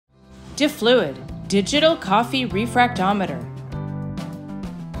DiFluid Digital Coffee Refractometer.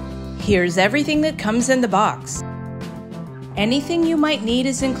 Here's everything that comes in the box. Anything you might need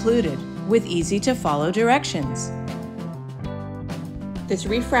is included, with easy-to-follow directions. This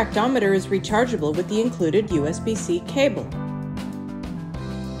refractometer is rechargeable with the included USB-C cable.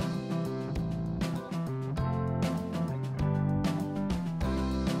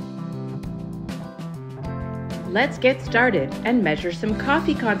 Let's get started and measure some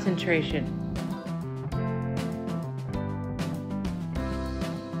coffee concentration.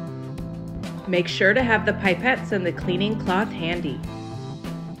 Make sure to have the pipettes and the cleaning cloth handy.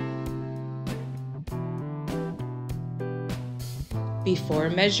 Before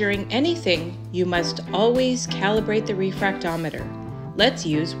measuring anything, you must always calibrate the refractometer. Let's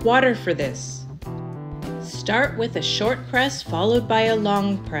use water for this. Start with a short press followed by a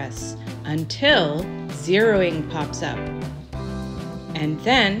long press until zeroing pops up. And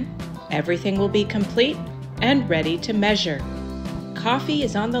then everything will be complete and ready to measure. Coffee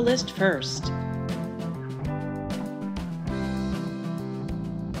is on the list first.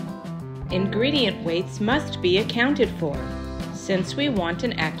 Ingredient weights must be accounted for, since we want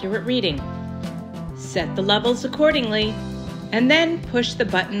an accurate reading. Set the levels accordingly, and then push the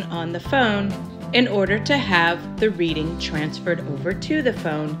button on the phone in order to have the reading transferred over to the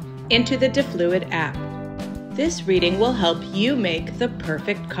phone into the DiFluid app. This reading will help you make the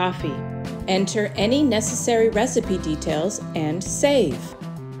perfect coffee. Enter any necessary recipe details and save.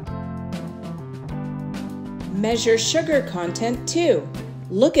 Measure sugar content too.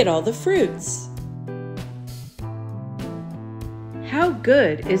 Look at all the fruits. How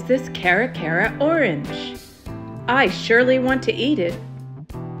good is this Cara orange? I surely want to eat it.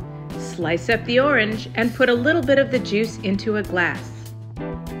 Slice up the orange and put a little bit of the juice into a glass.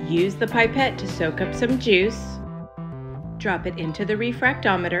 Use the pipette to soak up some juice. Drop it into the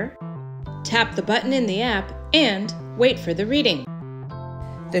refractometer. Tap the button in the app and wait for the reading.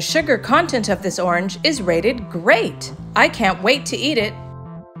 The sugar content of this orange is rated great. I can't wait to eat it.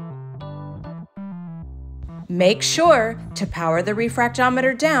 Make sure to power the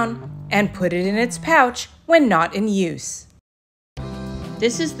refractometer down and put it in its pouch when not in use.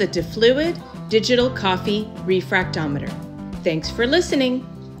 This is the DiFluid Digital Coffee Refractometer. Thanks for listening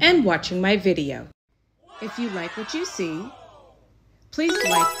and watching my video. If you like what you see, please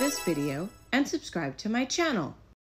like this video and subscribe to my channel.